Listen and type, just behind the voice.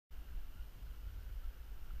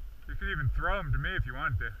even throw them to me if you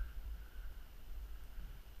wanted to.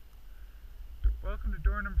 Welcome to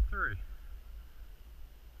door number 3.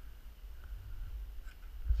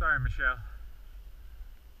 Sorry, Michelle.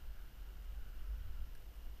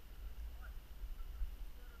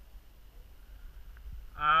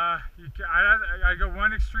 I go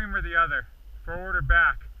one extreme or the other, forward or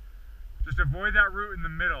back. Just avoid that route in the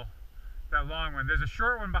middle, that long one. There's a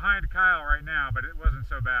short one behind Kyle right now, but it wasn't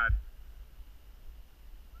so bad.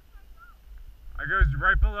 I go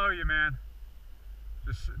right below you, man.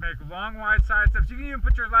 Just make long, wide side steps. You can even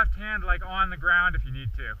put your left hand like on the ground if you need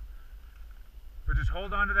to. But just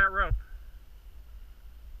hold on to that rope.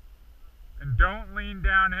 And don't lean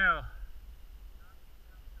downhill.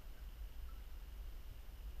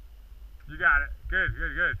 You got it. Good,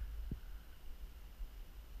 good, good.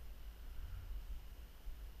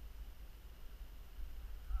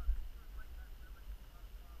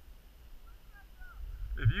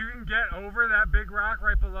 If you can get over that big rock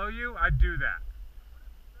right below you, I'd do that.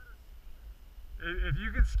 If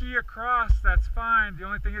you can ski across, that's fine. The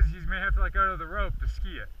only thing is you may have to let go of the rope to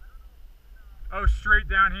ski it. Oh, straight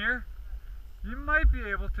down here? You might be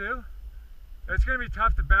able to. It's going to be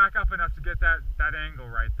tough to back up enough to get that angle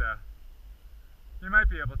right though. You might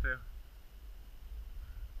be able to.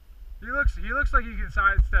 He looks like he can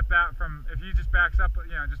sidestep that from, if he just backs up,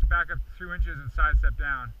 you know, just back up 2 inches and sidestep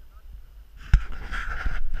down.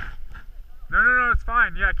 No, it's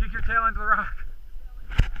fine. Yeah, kick your tail into the rock.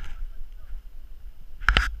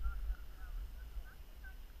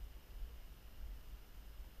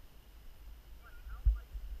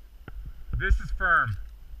 This is firm.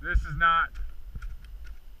 This is not.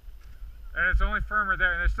 And it's only firmer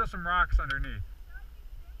there, and there's still some rocks underneath.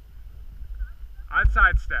 I'd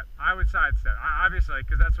sidestep. I would sidestep. Obviously,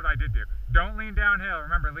 because that's what I did do. Don't lean downhill.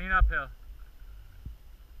 Remember, lean uphill.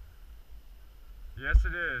 Yes,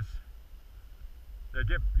 it is. Yeah,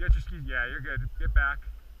 get your skis. Yeah, you're good. Get back.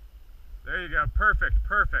 There you go. Perfect,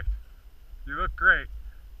 perfect. You look great.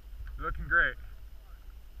 You're looking great.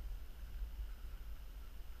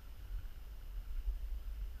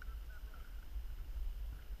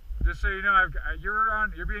 Just so you know,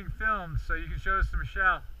 you're being filmed, so you can show this to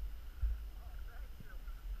Michelle.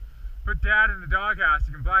 Put Dad in the doghouse.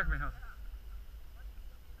 You can blackmail him.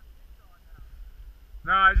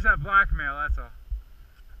 No, I just have blackmail. That's all.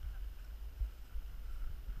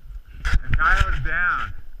 And Kyle is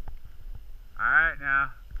down. All right, now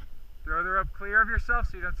throw the rope clear of yourself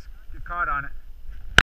so you don't get caught on it.